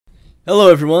Hello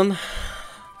everyone,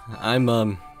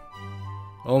 oh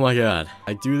my god,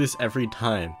 I do this every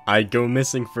time. I go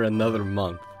missing for another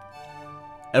month.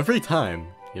 Every time,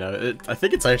 you know, I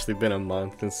think it's actually been a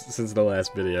month since the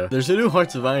last video. There's a new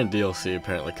Hearts of Iron DLC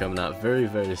apparently coming out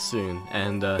very soon,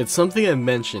 and it's something I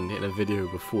mentioned in a video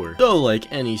before. So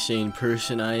like any sane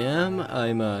person I am,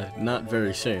 I'm not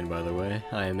very sane by the way.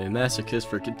 I am a masochist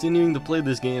for continuing to play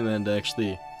this game and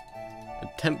actually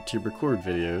attempt to record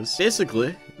videos.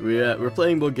 Basically, we're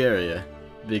playing Bulgaria,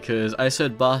 because I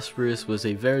said Bosporus was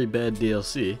a very bad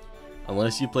DLC,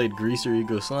 unless you played Greece or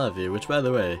Yugoslavia, which by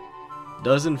the way,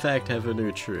 does in fact have a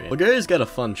new tree. Bulgaria's got a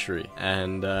fun tree,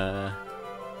 and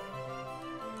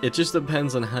it just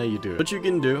depends on how you do it. What you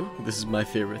can do, this is my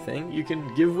favorite thing, you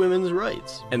can give women's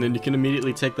rights, and then you can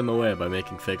immediately take them away by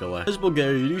making fake elections. As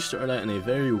Bulgaria, you do start out in a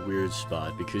very weird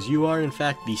spot, because you are in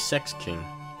fact the sex king.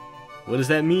 What does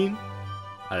that mean?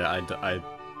 I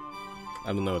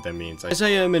don't know what that means. As I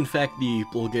am in fact the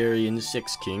Bulgarian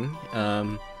sex king,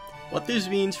 what this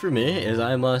means for me is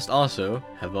I must also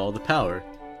have all the power.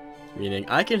 Meaning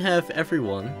I can have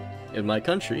everyone in my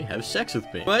country have sex with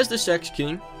me. So as the sex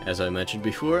king, as I mentioned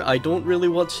before, I don't really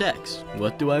want sex.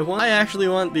 What do I want? I actually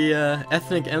want the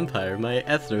ethnic empire, my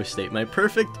ethno-state, my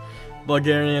perfect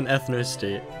Bulgarian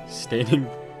ethno-state, staining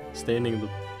the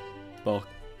Balkans.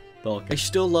 I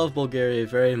still love Bulgaria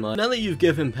very much. Now that you've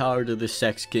given power to the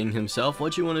sex king himself,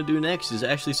 what you want to do next is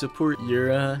actually support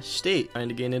your state, trying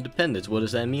to gain independence. What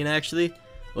does that mean actually?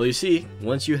 Well, you see,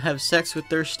 once you have sex with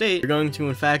their state, you're going to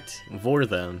in fact vor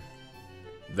them.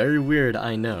 Very weird,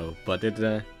 I know, but it's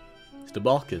the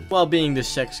Balkans. While being the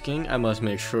sex king, I must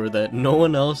make sure that no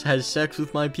one else has sex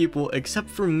with my people except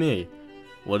for me.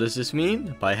 What does this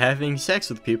mean? By having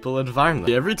sex with people environment.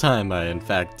 Every time I in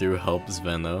fact do help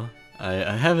Zveno,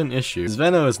 I have an issue.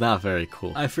 Zveno is not very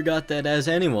cool. I forgot that as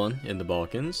anyone in the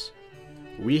Balkans,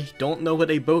 we don't know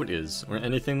what a boat is, or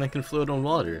anything that can float on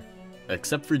water.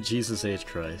 Except for Jesus H.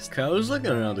 Christ. I was looking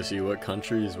around to see what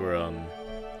countries were,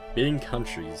 being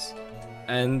countries.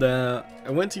 And, I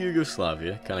went to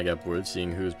Yugoslavia, kinda got bored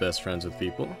seeing who's best friends with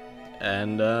people.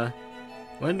 And,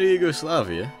 went to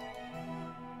Yugoslavia.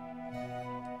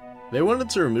 They wanted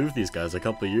to remove these guys a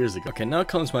couple years ago. Okay, now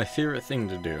comes my favorite thing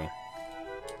to do.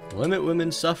 Limit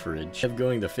women's suffrage. Have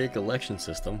going the fake election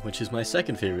system, which is my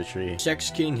second favorite tree. Sex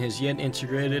King has yet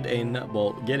integrated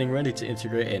getting ready to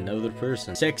integrate another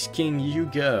person. Sex King, you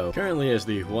go. Currently, as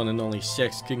the one and only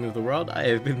Sex King of the world, I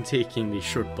have been taking the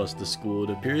short bus to school,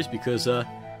 it appears, because,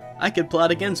 I could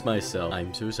plot against myself.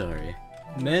 I'm so sorry.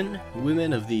 Men,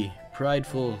 women of the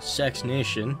prideful sex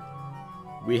nation,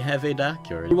 we have a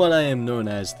dockyard. What I am known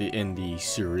as in the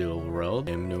surreal world,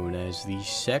 I am known as the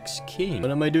Sex King.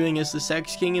 What am I doing as the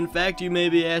Sex King? In fact, you may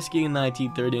be asking, in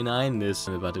 1939,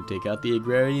 I'm about to take out the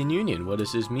Agrarian Union. What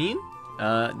does this mean?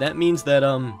 That means that,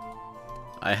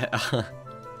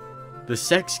 the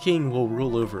Sex King will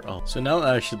rule over all. So now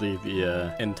actually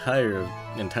the,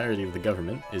 entirety of the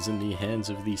government is in the hands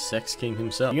of the Sex King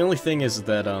himself. The only thing is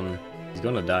that, he's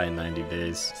gonna die in 90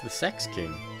 days. It's the Sex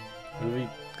King. What are we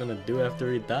gonna do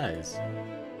after he dies?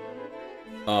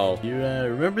 Oh, you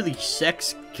remember the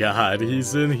sex god?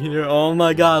 He's in here. Oh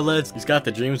my god, he's got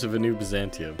the dreams of a new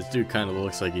Byzantium. This dude kind of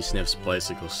looks like he sniffs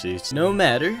bicycle seats. No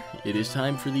matter, it is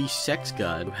time for the sex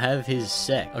god to have his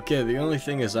sex. Okay, the only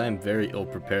thing is I'm very ill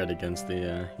prepared against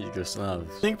the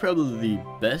Yugoslavs. I think probably the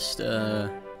best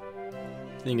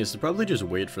thing is to probably just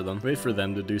wait for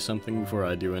them to do something before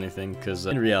I do anything, because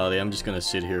in reality I'm just gonna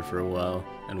sit here for a while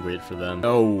and wait for them.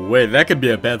 Oh wait, that could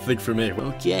be a bad thing for me.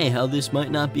 Okay, how this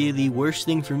might not be the worst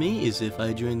thing for me is if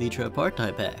I join the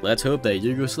tripartite pact. Let's hope that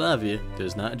Yugoslavia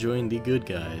does not join the good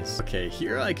guys. Okay,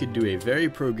 here I could do a very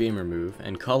pro gamer move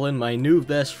and call in my new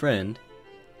best friend,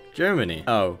 Germany.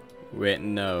 Oh. Wait,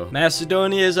 no.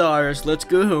 Macedonia is ours. Let's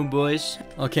go home, boys.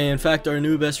 Okay, in fact, our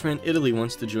new best friend Italy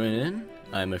wants to join in.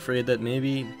 I'm afraid that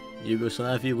maybe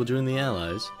Yugoslavia will join the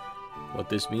Allies. What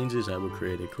this means is I will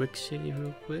create a quick save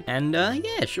real quick. And,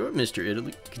 yeah, sure, Mr.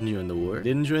 Italy can join the war.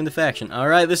 Didn't join the faction.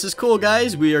 Alright, this is cool,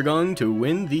 guys. We are going to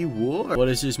win the war. What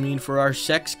does this mean for our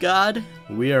sex god?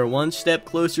 We are one step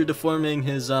closer to forming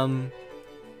his,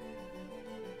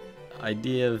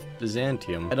 idea of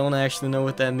Byzantium. I don't actually know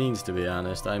what that means, to be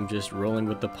honest. I'm just rolling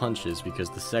with the punches because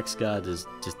the sex god is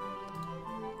just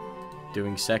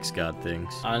doing sex god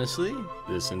things. Honestly,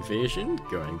 this invasion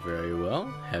going very well.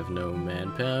 Have no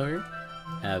manpower,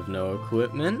 have no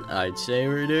equipment. I'd say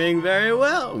we're doing very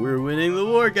well. We're winning the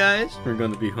war, guys. We're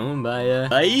gonna be home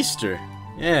by Easter.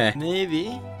 Yeah,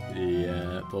 maybe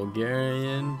the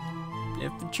Bulgarian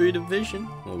Infantry Division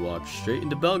will walk straight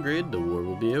into Belgrade. The war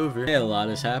will be over. Hey, a lot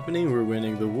is happening. We're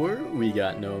winning the war. We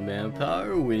got no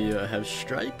manpower. We have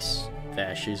strikes.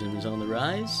 Fascism is on the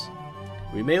rise.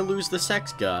 We may lose the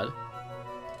sex god,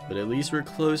 but at least we're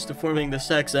close to forming the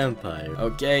sex empire.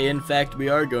 Okay, in fact, we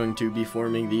are going to be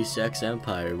forming the sex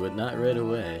empire, but not right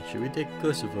away. Should we take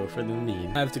Kosovo for the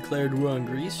meme? I've declared war on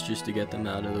Greece just to get them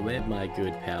out of the way. My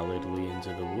good pal Italy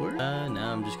into the war.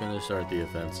 Now I'm just gonna start the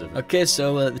offensive. Okay,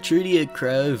 so the Treaty of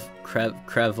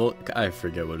I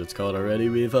forget what it's called already.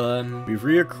 We've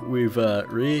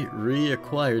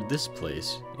reacquired this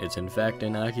place. It's in fact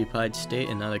an occupied state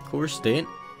and not a core state.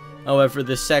 However,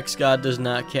 the sex god does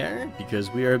not care, because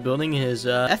we are building his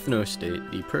ethno-state,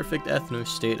 the perfect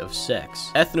ethno-state of sex.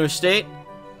 Ethno-state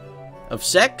of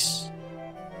sex?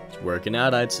 It's working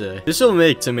out, I'd say. This will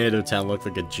make Tomato Town look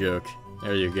like a joke.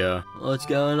 There you go. What's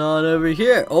going on over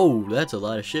here? Oh, that's a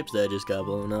lot of ships that just got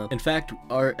blown up. In fact,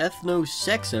 our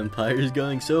ethno-sex empire is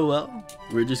going so well,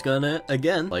 we're just gonna,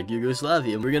 again, like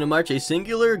Yugoslavia, we're gonna march a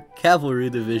singular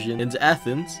cavalry division into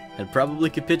Athens and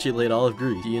probably capitulate all of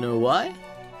Greece. Do you know why?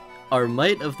 Our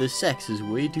might of the sex is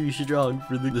way too strong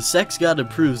for the sex god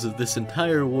approves of this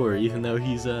entire war, even though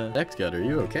he's a sex god. Are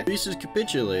you okay? Greece has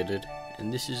capitulated,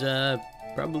 and this is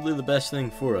probably the best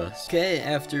thing for us. Okay,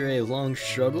 after a long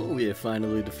struggle, we have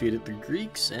finally defeated the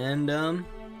Greeks, and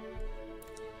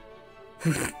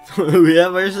we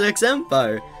have our sex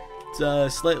empire.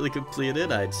 It's slightly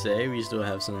completed, I'd say. We still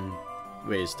have some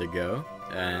ways to go,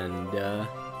 and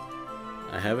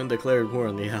I haven't declared war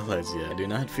on the Allies yet. I do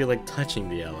not feel like touching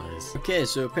the Allies. Okay,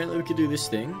 so apparently we could do this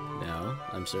thing now,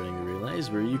 I'm starting to realize,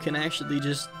 where you can actually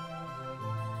just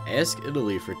ask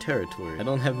Italy for territory. I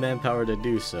don't have manpower to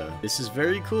do so. This is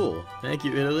very cool. Thank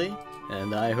you, Italy,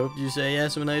 and I hope you say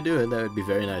yes when I do it. That would be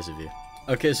very nice of you.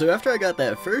 Okay, so after I got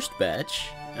that first batch,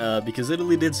 because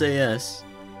Italy did say yes,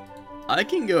 I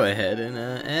can go ahead and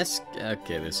ask.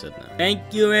 Okay, they said no.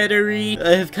 Thank you, Italy.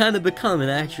 I have kind of become an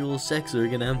actual sex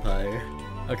organ empire.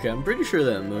 Okay, I'm pretty sure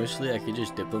that mostly I could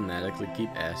just diplomatically keep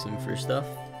asking for stuff.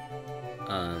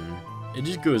 It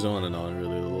just goes on and on,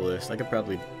 really, the list. I could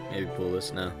probably maybe pull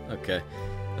this now. Okay.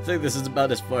 I think this is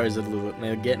about as far as it'll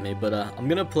get me, but I'm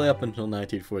gonna play up until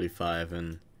 1945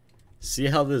 and see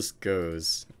how this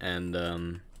goes.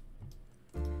 And,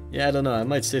 yeah, I don't know. I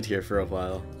might sit here for a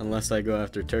while, unless I go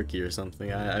after Turkey or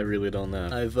something. I really don't know.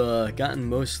 I've gotten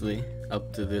mostly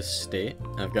up to this state.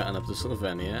 I've gotten up to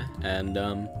Slovenia, and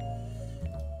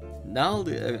now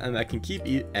I can keep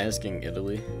asking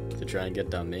Italy to try and get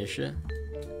Dalmatia,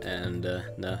 and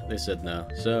no, they said no.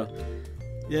 So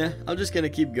yeah, I'm just gonna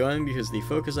keep going because the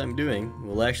focus I'm doing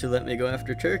will actually let me go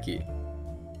after Turkey,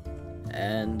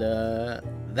 and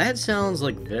that sounds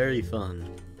like very fun.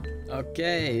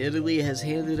 Okay, Italy has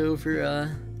handed over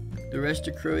the rest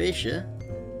of Croatia.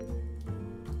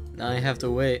 Now I have to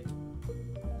wait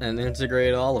and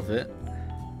integrate all of it.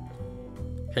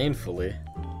 Painfully.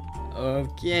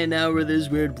 Okay, now we're this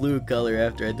weird blue color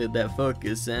after I did that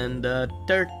focus, and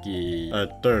Turkey.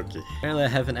 Turkey. Apparently I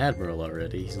have an admiral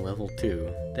already, he's level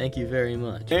 2. Thank you very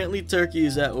much. Apparently Turkey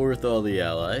is at war with all the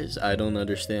allies. I don't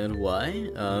understand why.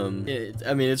 I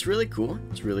mean, it's really cool.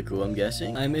 It's really cool, I'm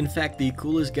guessing. I'm in fact the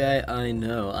coolest guy I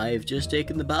know. I've just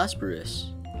taken the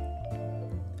Bosporus.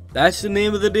 That's the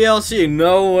name of the DLC,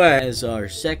 no way! As our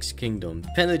sex kingdom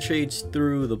penetrates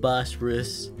through the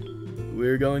Bosporus,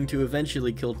 we're going to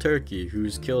eventually kill Turkey,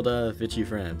 who's killed Vichy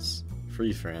France.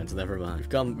 Free France, never mind.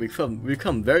 We've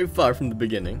come very far from the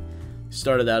beginning.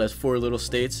 Started out as 4 little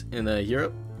states in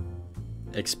Europe,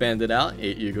 expanded out,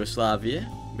 8 Yugoslavia,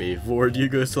 we warred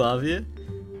Yugoslavia,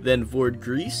 then warred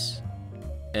Greece,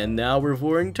 and now we're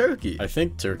warring Turkey. I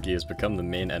think Turkey has become the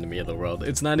main enemy of the world.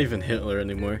 It's not even Hitler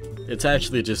anymore. It's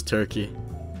actually just Turkey.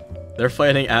 They're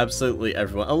fighting absolutely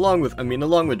everyone, along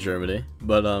with Germany,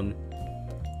 but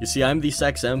you see, I'm the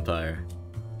sex empire.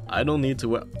 I don't need to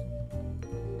what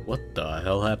the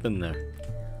hell happened there?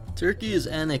 Turkey has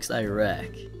annexed Iraq.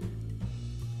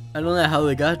 I don't know how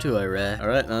they got to Iraq.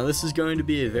 Alright, now this is going to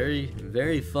be a very,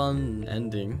 very fun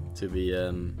ending to the,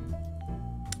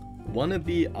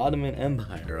 wannabe Ottoman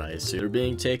Empire, I assume. They're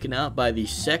being taken out by the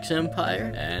sex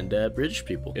empire and, British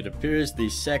people. It appears the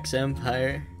sex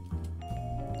empire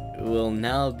will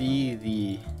now be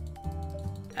the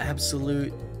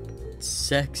absolute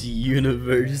sex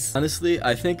universe. Honestly,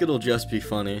 I think it'll just be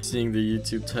funny seeing the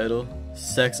YouTube title,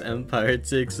 Sex Empire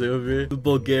Takes Over, the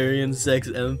Bulgarian Sex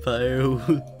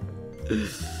Empire.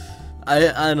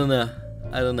 I don't know.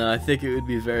 I think it would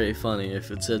be very funny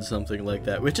if it said something like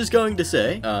that, which is going to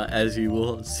say, as you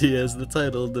will see as the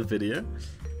title of the video.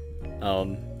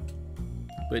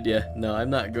 But yeah, no,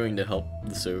 I'm not going to help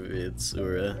the Soviets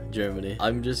or Germany.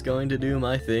 I'm just going to do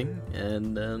my thing,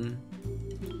 and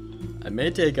I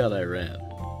may take out Iran.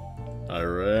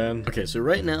 Iran. Okay, so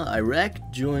right now, Iran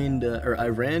joined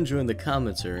the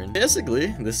Comintern. Basically,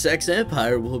 the Sex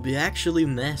Empire will be actually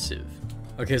massive.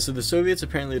 Okay, so the Soviets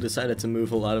apparently decided to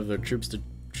move a lot of their troops to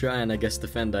try and, I guess,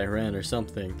 defend Iran or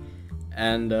something.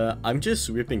 And, I'm just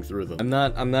sweeping through them.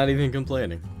 I'm not even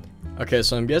complaining. Okay,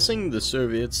 so I'm guessing the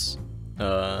Soviets,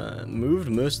 moved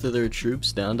most of their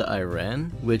troops down to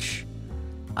Iran, which,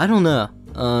 I don't know.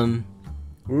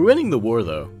 We're winning the war,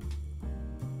 though.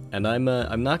 And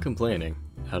I'm not complaining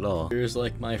at all. Here's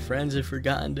like my friends have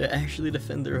forgotten to actually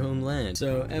defend their homeland.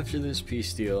 So after this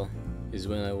peace deal is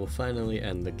when I will finally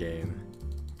end the game.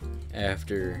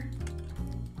 After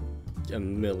a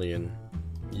million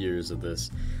years of this.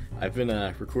 I've been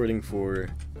recording for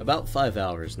about 5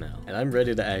 hours now, and I'm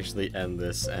ready to actually end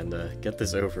this and get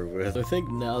this over with. I think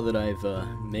now that I've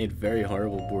made very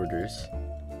horrible borders,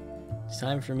 it's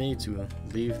time for me to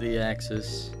leave the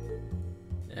Axis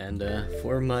and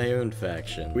form my own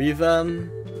faction. We've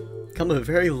come a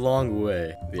very long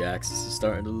way. The Axis is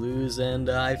starting to lose, and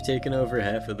I've taken over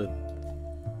half of the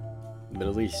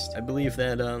Middle East. I believe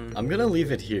that I'm gonna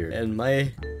leave it here, and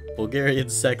my Bulgarian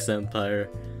sex empire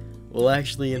will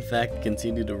actually in fact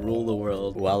continue to rule the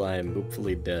world while I am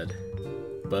hopefully dead.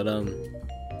 But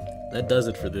that does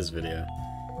it for this video,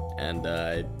 and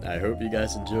I hope you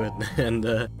guys enjoyed,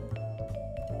 and